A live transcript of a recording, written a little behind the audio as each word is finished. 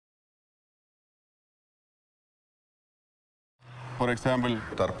For example,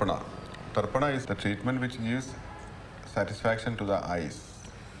 Tarpana. Tarpana is the treatment which gives satisfaction to the eyes,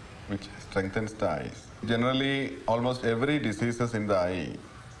 which strengthens the eyes. Generally, almost every diseases in the eye,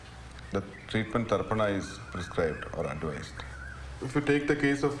 the treatment Tarpana is prescribed or advised. If you take the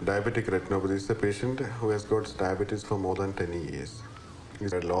case of diabetic retinopathy, this is a patient who has got diabetes for more than 10 years. He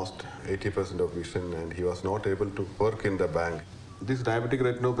had lost 80% of vision and he was not able to work in the bank. This diabetic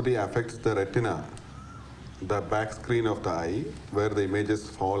retinopathy affects the retina, the back screen of the eye, where the images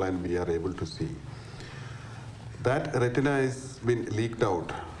fall and we are able to see. That retina has been leaked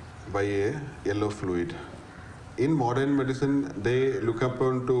out by a yellow fluid. In modern medicine, they look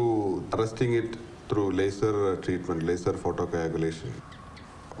upon to arresting it through laser treatment, laser photocoagulation.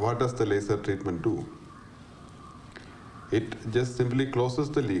 What does the laser treatment do? It just simply closes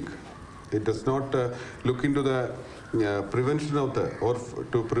the leak. It does not look into the prevention of the, or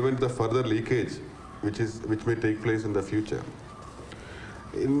to prevent the further leakage which may take place in the future.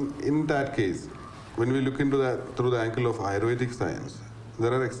 In that case, when we look into that through the angle of Ayurvedic science,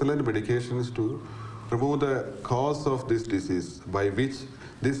 there are excellent medications to remove the cause of this disease by which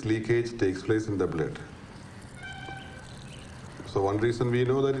this leakage takes place in the blood. So one reason we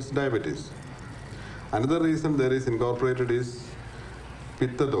know that it's diabetes. Another reason there is incorporated is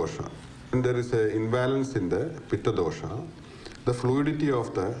Pitta dosha. When there is an imbalance in the Pitta dosha, the fluidity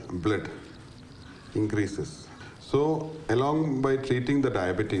of the blood increases. So along by treating the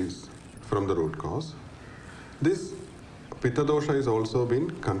diabetes from the root cause, this Pitta dosha is also been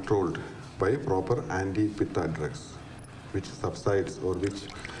controlled by proper anti-Pitta drugs, which subsides or which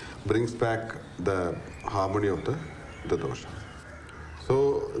brings back the harmony of the dosha.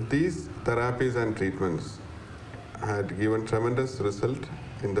 So these therapies and treatments had given tremendous result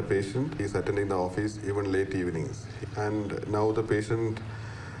in the patient. He is attending the office even late evenings. And now the patient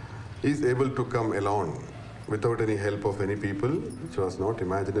is able to come alone without any help of any people, which was not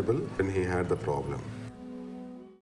imaginable when he had the problem.